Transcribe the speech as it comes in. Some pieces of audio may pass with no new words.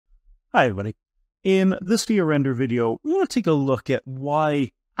Hi everybody. In this render video, we want to take a look at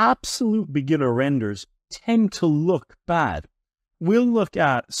why absolute beginner renders tend to look bad. We'll look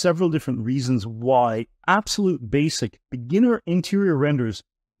at several different reasons why absolute basic beginner interior renders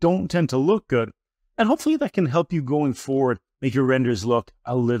don't tend to look good, and hopefully that can help you going forward make your renders look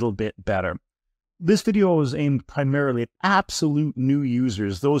a little bit better. This video is aimed primarily at absolute new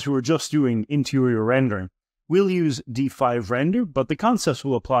users, those who are just doing interior rendering. We'll use D5 render, but the concepts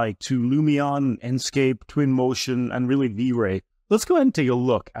will apply to Lumion, Enscape, Twinmotion, and really V-Ray. Let's go ahead and take a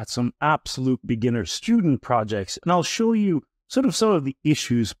look at some absolute beginner student projects, and I'll show you sort of some of the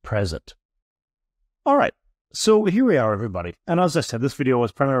issues present. All right, so here we are, everybody. And as I said, this video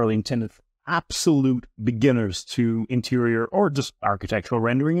was primarily intended for absolute beginners to interior or just architectural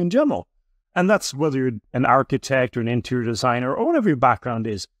rendering in general. And that's whether you're an architect or an interior designer or whatever your background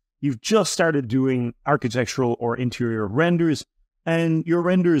is. You've just started doing architectural or interior renders, and your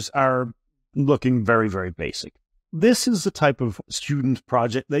renders are looking very, very basic. This is the type of student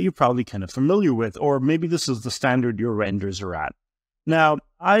project that you're probably kind of familiar with, or maybe this is the standard your renders are at. Now,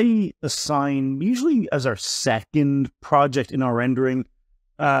 I assign, usually as our second project in our rendering,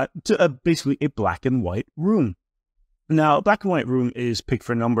 to basically a black and white room. Now, black and white room is picked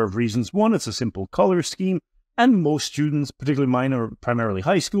for a number of reasons. One, it's a simple color scheme. And most students, particularly mine are primarily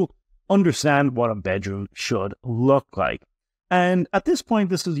high school, understand what a bedroom should look like. And at this point,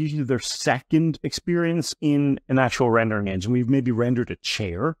 this is usually their second experience in an actual rendering engine. We've maybe rendered a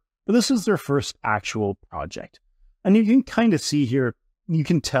chair, but this is their first actual project. And you can kind of see here, you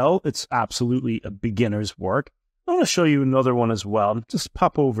can tell it's absolutely a beginner's work. I want to show you another one as well. Just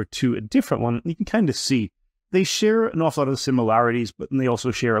pop over to a different one. You can kind of see they share an awful lot of similarities, but they also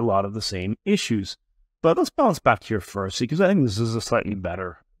share a lot of the same issues. But let's bounce back here first, because I think this is a slightly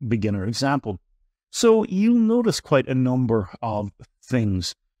better beginner example. So you'll notice quite a number of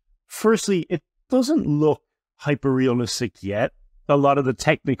things. Firstly, it doesn't look hyper-realistic yet. A lot of the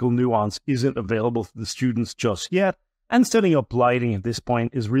technical nuance isn't available to the students just yet. And setting up lighting at this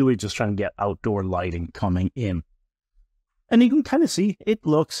point is really just trying to get outdoor lighting coming in. And you can kind of see it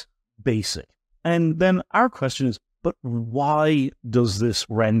looks basic. And then our question is, but why does this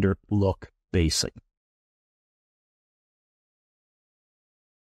render look basic?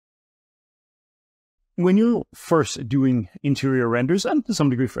 When you're first doing interior renders, and to some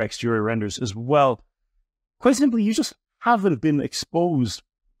degree for exterior renders as well, quite simply, you just haven't been exposed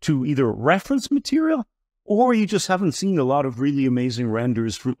to either reference material, or you just haven't seen a lot of really amazing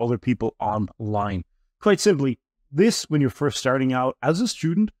renders from other people online. Quite simply, this, when you're first starting out as a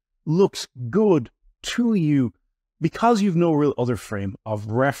student, looks good to you because you've no real other frame of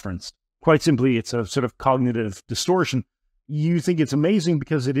reference. Quite simply, it's a sort of cognitive distortion. You think it's amazing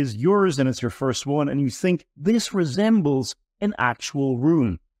because it is yours and it's your first one, and you think this resembles an actual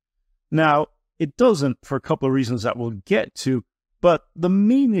room. Now, it doesn't for a couple of reasons that we'll get to, but the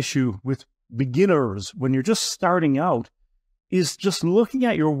main issue with beginners when you're just starting out is just looking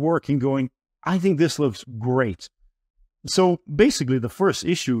at your work and going, I think this looks great. So basically, the first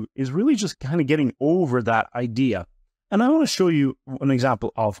issue is really just kind of getting over that idea. And I want to show you an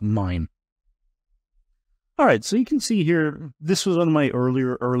example of mine. All right, so you can see here, this was one of my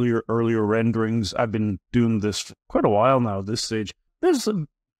earlier renderings. I've been doing this for quite a while now at this stage. There's,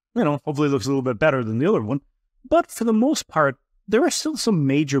 hopefully it looks a little bit better than the other one. But for the most part, there are still some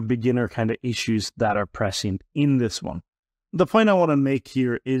major beginner kind of issues that are present in this one. The point I want to make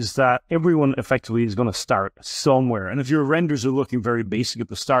here is that everyone effectively is going to start somewhere. And if your renders are looking very basic at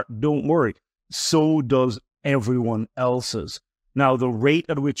the start, don't worry. So does everyone else's. Now, the rate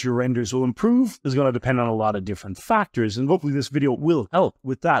at which your renders will improve is going to depend on a lot of different factors, and hopefully this video will help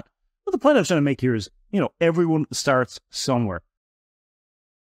with that. But the point I'm trying to make here is, everyone starts somewhere.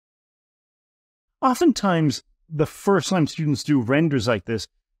 Oftentimes, the first time students do renders like this,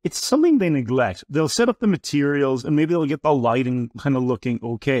 it's something they neglect. They'll set up the materials, and maybe they'll get the lighting kind of looking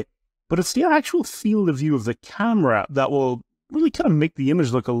okay. But it's the actual field of view of the camera that will really kind of make the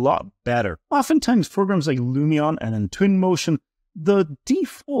image look a lot better. Oftentimes, programs like Lumion and in Twinmotion, the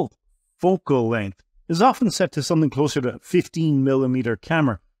default focal length is often set to something closer to 15mm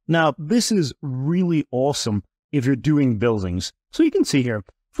camera. Now, this is really awesome if you're doing buildings. So you can see here,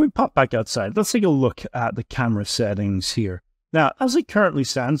 if we pop back outside, let's take a look at the camera settings here. Now, as it currently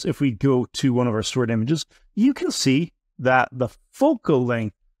stands, if we go to one of our stored images, you can see that the focal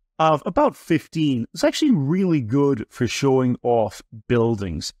length of about 15 is actually really good for showing off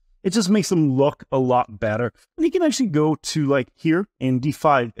buildings. It just makes them look a lot better. And you can actually go to, like here in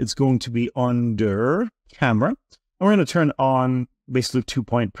D5, it's going to be under camera. And we're going to turn on basically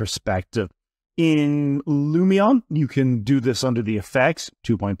 2-point perspective. In Lumion, you can do this under the effects,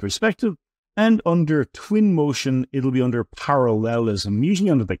 2-point perspective, and under twin motion, it'll be under parallelism, usually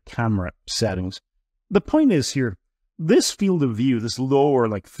under the camera settings. The point is here, this field of view, this lower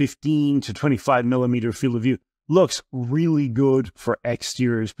like 15 to 25 millimeter field of view, looks really good for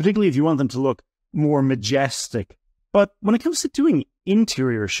exteriors, particularly if you want them to look more majestic. But when it comes to doing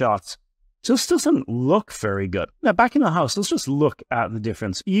interior shots, it just doesn't look very good. Now, back in the house, let's just look at the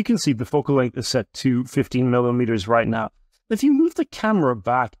difference. You can see the focal length is set to 15 millimeters right now. If you move the camera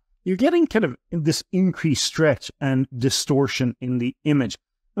back, you're getting kind of this increased stretch and distortion in the image.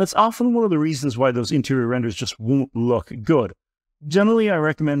 That's often one of the reasons why those interior renders just won't look good. Generally, I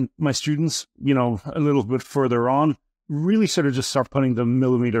recommend my students, a little bit further on, really sort of just start putting the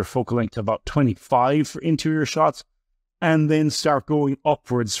millimeter focal length to about 25 for interior shots, and then start going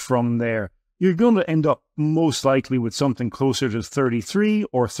upwards from there. You're going to end up most likely with something closer to 33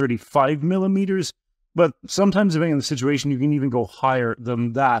 or 35 millimeters, but sometimes depending on the situation, you can even go higher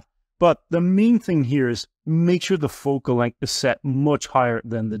than that. But the main thing here is make sure the focal length is set much higher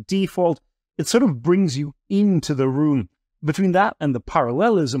than the default. It sort of brings you into the room. Between that and the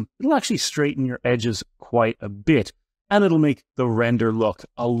parallelism, it'll actually straighten your edges quite a bit, and it'll make the render look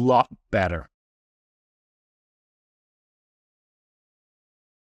a lot better.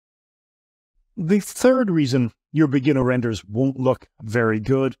 The third reason your beginner renders won't look very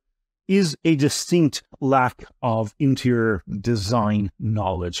good is a distinct lack of interior design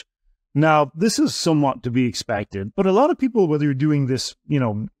knowledge. Now, this is somewhat to be expected, but a lot of people, whether you're doing this,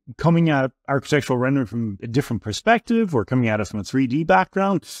 coming at architectural rendering from a different perspective, or coming at it from a 3D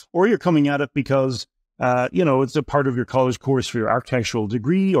background, or you're coming at it because, it's a part of your college course for your architectural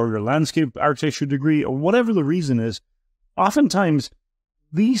degree or your landscape architecture degree, or whatever the reason is, oftentimes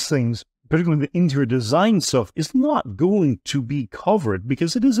these things, particularly the interior design stuff, is not going to be covered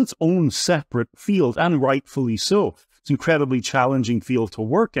because it is its own separate field, and rightfully so. It's an incredibly challenging field to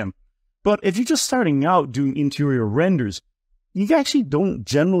work in. But if you're just starting out doing interior renders, you actually don't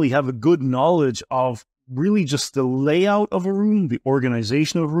generally have a good knowledge of really just the layout of a room, the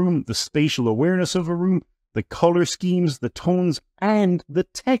organization of a room, the spatial awareness of a room, the color schemes, the tones, and the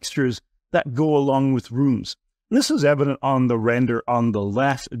textures that go along with rooms. And this is evident on the render on the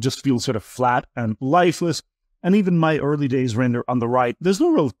left. It just feels sort of flat and lifeless. And even my early days render on the right, there's no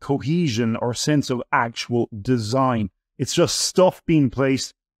real cohesion or sense of actual design. It's just stuff being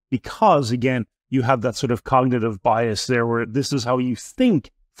placed because, again, you have that sort of cognitive bias there where this is how you think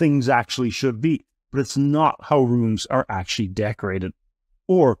things actually should be, but it's not how rooms are actually decorated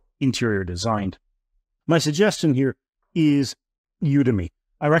or interior designed. My suggestion here is Udemy.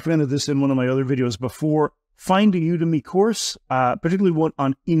 I recommended this in one of my other videos before. Find a Udemy course, particularly one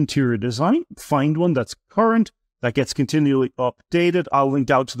on interior design. Find one that's current, that gets continually updated. I'll link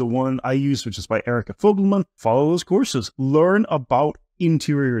out to the one I use, which is by Erica Fogelman. Follow those courses. Learn about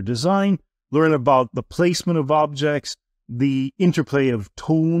interior design, learn about the placement of objects, the interplay of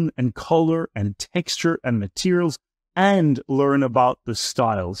tone and color and texture and materials, and learn about the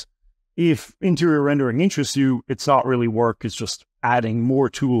styles. If interior rendering interests you, it's not really work, it's just adding more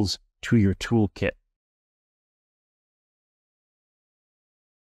tools to your toolkit.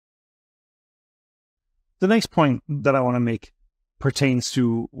 The next point that I want to make pertains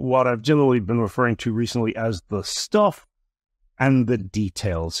to what I've generally been referring to recently as the stuff and the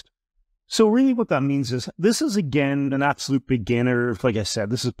details. So really what that means is this is, again, an absolute beginner. Like I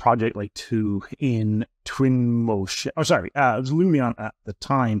said, this is project like 2 in Twinmotion. Oh, sorry, it was Lumion at the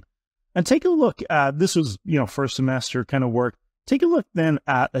time. And take a look at, this was, first semester kind of work. Take a look then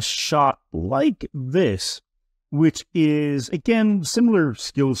at a shot like this, which is, again, similar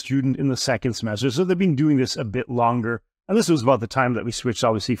skill student in the second semester. So they've been doing this a bit longer. And this was about the time that we switched,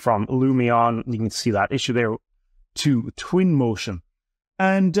 obviously, from Lumion, you can see that issue there, to Twinmotion.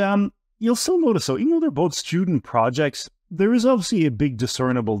 And you'll still notice, though, even though they're both student projects, there is obviously a big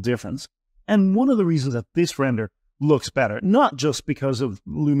discernible difference. And one of the reasons that this render looks better, not just because of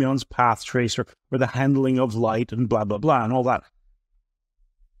Lumion's path tracer or the handling of light and blah, blah, blah, and all that,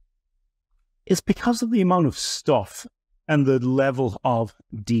 is because of the amount of stuff and the level of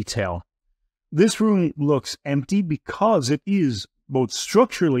detail. This room looks empty because it is both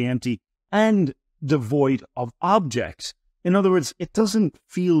structurally empty and devoid of objects. In other words, it doesn't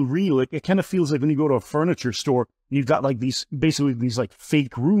feel real. It kind of feels like when you go to a furniture store, and you've got like these, basically these like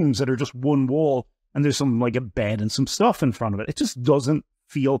fake rooms that are just one wall, and there's some like a bed and some stuff in front of it. It just doesn't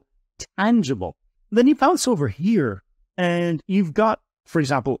feel tangible. Then you bounce over here, and you've got, for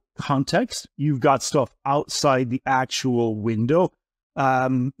example, context. You've got stuff outside the actual window.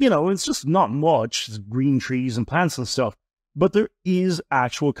 It's just not much. It's green trees and plants and stuff. but there is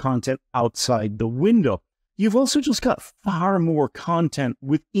actual content outside the window. You've also just got far more content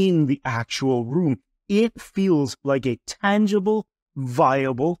within the actual room. It feels like a tangible,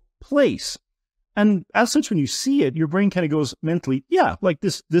 viable place. And as such, when you see it, your brain kind of goes mentally, yeah, like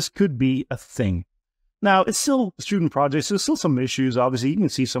this could be a thing. Now, it's still student projects. There's still some issues. Obviously, you can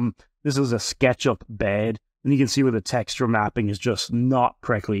see this is a SketchUp bed, and you can see where the texture mapping is just not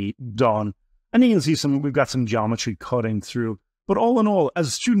correctly done. And you can see we've got some geometry cutting through. But all in all,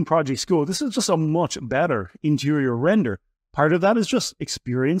 as student projects go, this is just a much better interior render. Part of that is just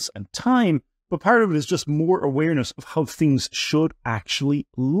experience and time, but part of it is just more awareness of how things should actually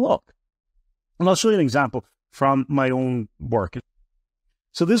look. And I'll show you an example from my own work.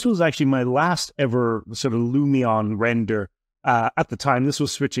 So this was actually my last ever sort of Lumion render. At the time, this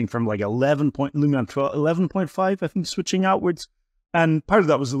was switching from like Lumion 11.5, I think, switching outwards. And part of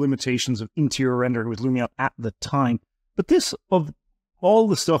that was the limitations of interior rendering with Lumion at the time. But this, of all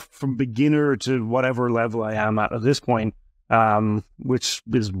the stuff from beginner to whatever level I am at this point, which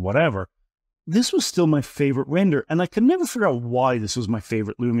is whatever, this was still my favorite render. And I could never figure out why this was my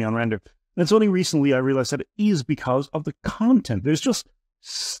favorite Lumion render. And it's only recently I realized that it is because of the content. There's just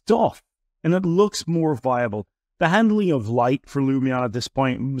stuff, and it looks more viable. The handling of light for Lumion at this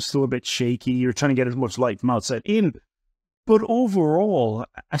point was still a bit shaky. You're trying to get as much light from outside in. But overall,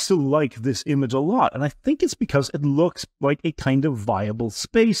 I still like this image a lot. And I think it's because it looks like a kind of viable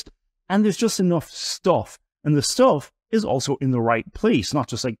space. And there's just enough stuff. And the stuff is also in the right place, not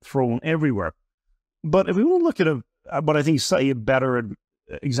just like thrown everywhere. But if we want to look at what I think is slightly a better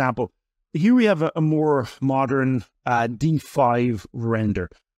example, here we have a more modern D5 render.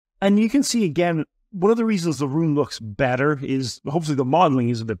 And you can see, again, one of the reasons the room looks better is hopefully the modeling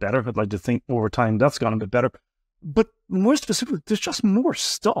is a bit better. I'd like to think over time that's gone a bit better. But more specifically, there's just more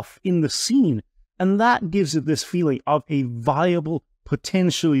stuff in the scene. And that gives it this feeling of a viable,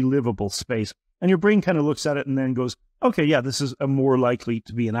 potentially livable space. And your brain kind of looks at it and then goes, okay, yeah, this is a more likely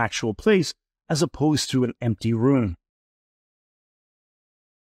to be an actual place as opposed to an empty room.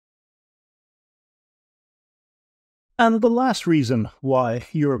 And the last reason why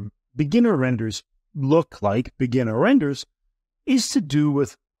your beginner renders look like beginner renders is to do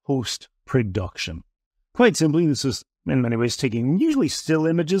with post-production. Quite simply, this is in many ways taking usually still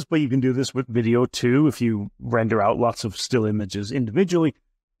images, but you can do this with video too if you render out lots of still images individually,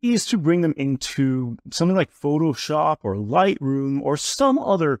 is to bring them into something like Photoshop or Lightroom or some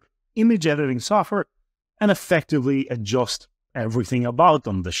other image editing software and effectively adjust everything about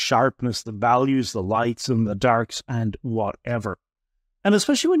them, the sharpness, the values, the lights and the darks and whatever. And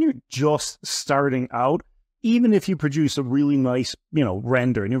especially when you're just starting out, even if you produce a really nice,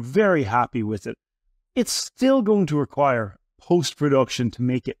 render and you're very happy with it, it's still going to require post-production to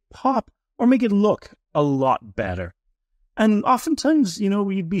make it pop or make it look a lot better. And oftentimes,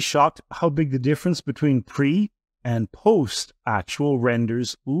 you'd be shocked how big the difference between pre and post actual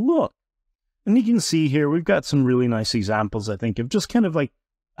renders look. And you can see here, we've got some really nice examples, I think, of just kind of like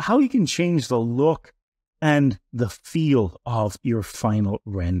how you can change the look and the feel of your final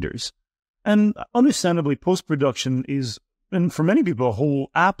renders. And understandably, post-production is, and for many people,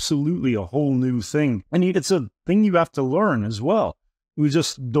 absolutely a whole new thing. And it's a thing you have to learn as well. We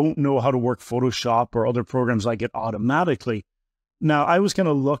just don't know how to work Photoshop or other programs like it automatically. Now, I was kind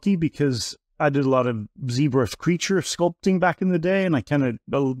of lucky because I did a lot of ZBrush creature sculpting back in the day,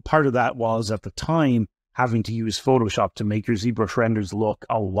 and part of that was at the time having to use Photoshop to make your ZBrush renders look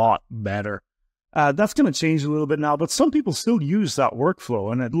a lot better. That's going to change a little bit now, but some people still use that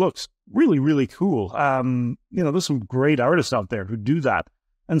workflow, and it looks really, really cool. There's some great artists out there who do that.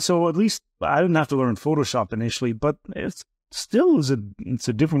 And so at least I didn't have to learn Photoshop initially, but it's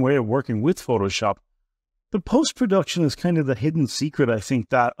a different way of working with Photoshop. But post-production is kind of the hidden secret, I think,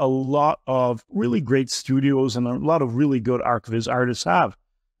 that a lot of really great studios and a lot of really good archivist artists have.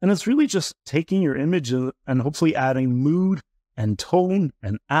 And it's really just taking your image and hopefully adding mood and tone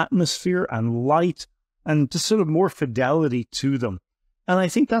and atmosphere and light and just sort of more fidelity to them. And I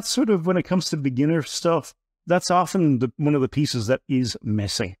think that's sort of, when it comes to beginner stuff, that's often one of the pieces that is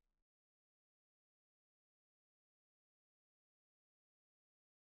missing.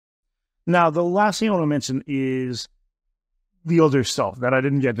 Now, the last thing I want to mention is the other stuff that I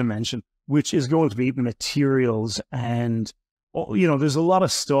didn't get to mention, which is going to be materials. And, there's a lot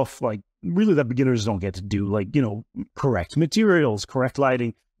of stuff like really that beginners don't get to do, like, correct materials, correct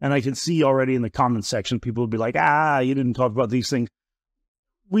lighting. And I can see already in the comment section, people will be like, you didn't talk about these things.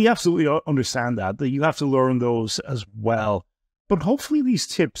 We absolutely understand that you have to learn those as well. But hopefully these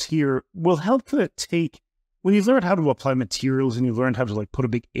tips here will help to when you've learned how to apply materials and you've learned how to put a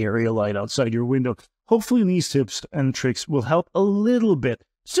big area light outside your window, hopefully these tips and tricks will help a little bit.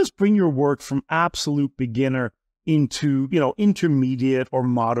 Just bring your work from absolute beginner into, intermediate or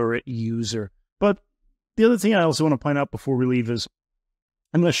moderate user. But the other thing I also want to point out before we leave is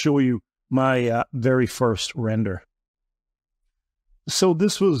I'm going to show you my very first render. So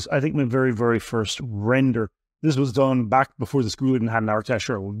this was, I think, my very, very first render. This was done back before the school even had an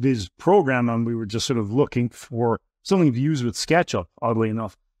architectural viz program, and we were just sort of looking for something to use with SketchUp, oddly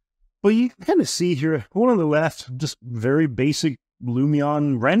enough. But you can kind of see here, one on the left, just very basic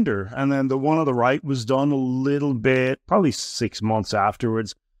Lumion render. And then the one on the right was done a little bit, probably 6 months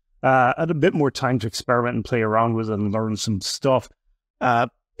afterwards. I had a bit more time to experiment and play around with it and learn some stuff.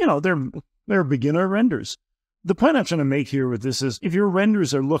 They're beginner renders. The point I'm trying to make here with this is if your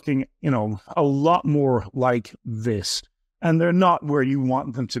renders are looking, a lot more like this, and they're not where you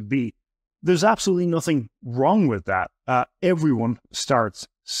want them to be, there's absolutely nothing wrong with that. Everyone starts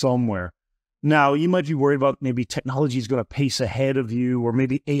somewhere. Now, you might be worried about maybe technology is going to pace ahead of you, or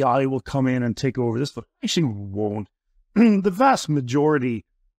maybe AI will come in and take over this, but actually won't. The vast majority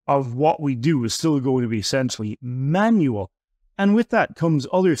of what we do is still going to be essentially manual. And with that comes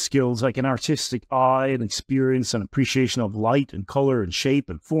other skills like an artistic eye and experience and appreciation of light and color and shape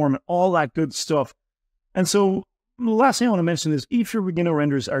and form and all that good stuff. And so the last thing I want to mention is if your beginner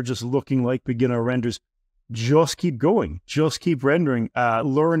renders are just looking like beginner renders, just keep going, just keep rendering,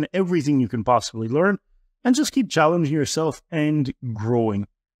 learn everything you can possibly learn, and just keep challenging yourself and growing.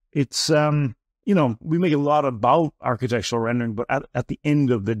 It's, we make a lot about architectural rendering, but at the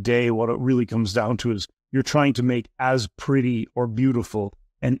end of the day, what it really comes down to is you're trying to make as pretty or beautiful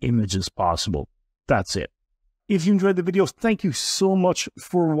an image as possible. That's it. If you enjoyed the video, thank you so much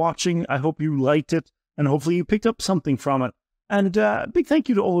for watching. I hope you liked it, and hopefully you picked up something from it. And big thank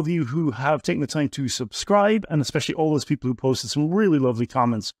you to all of you who have taken the time to subscribe, and especially all those people who posted some really lovely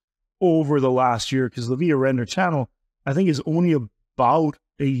comments over the last year, because the Via Render channel, I think, is only about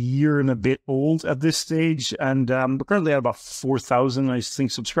a year and a bit old at this stage, and we're currently at about 4,000, I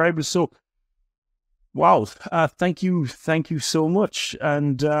think, subscribers. So, wow, thank you so much,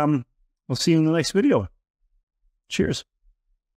 and I'll see you in the next video. Cheers.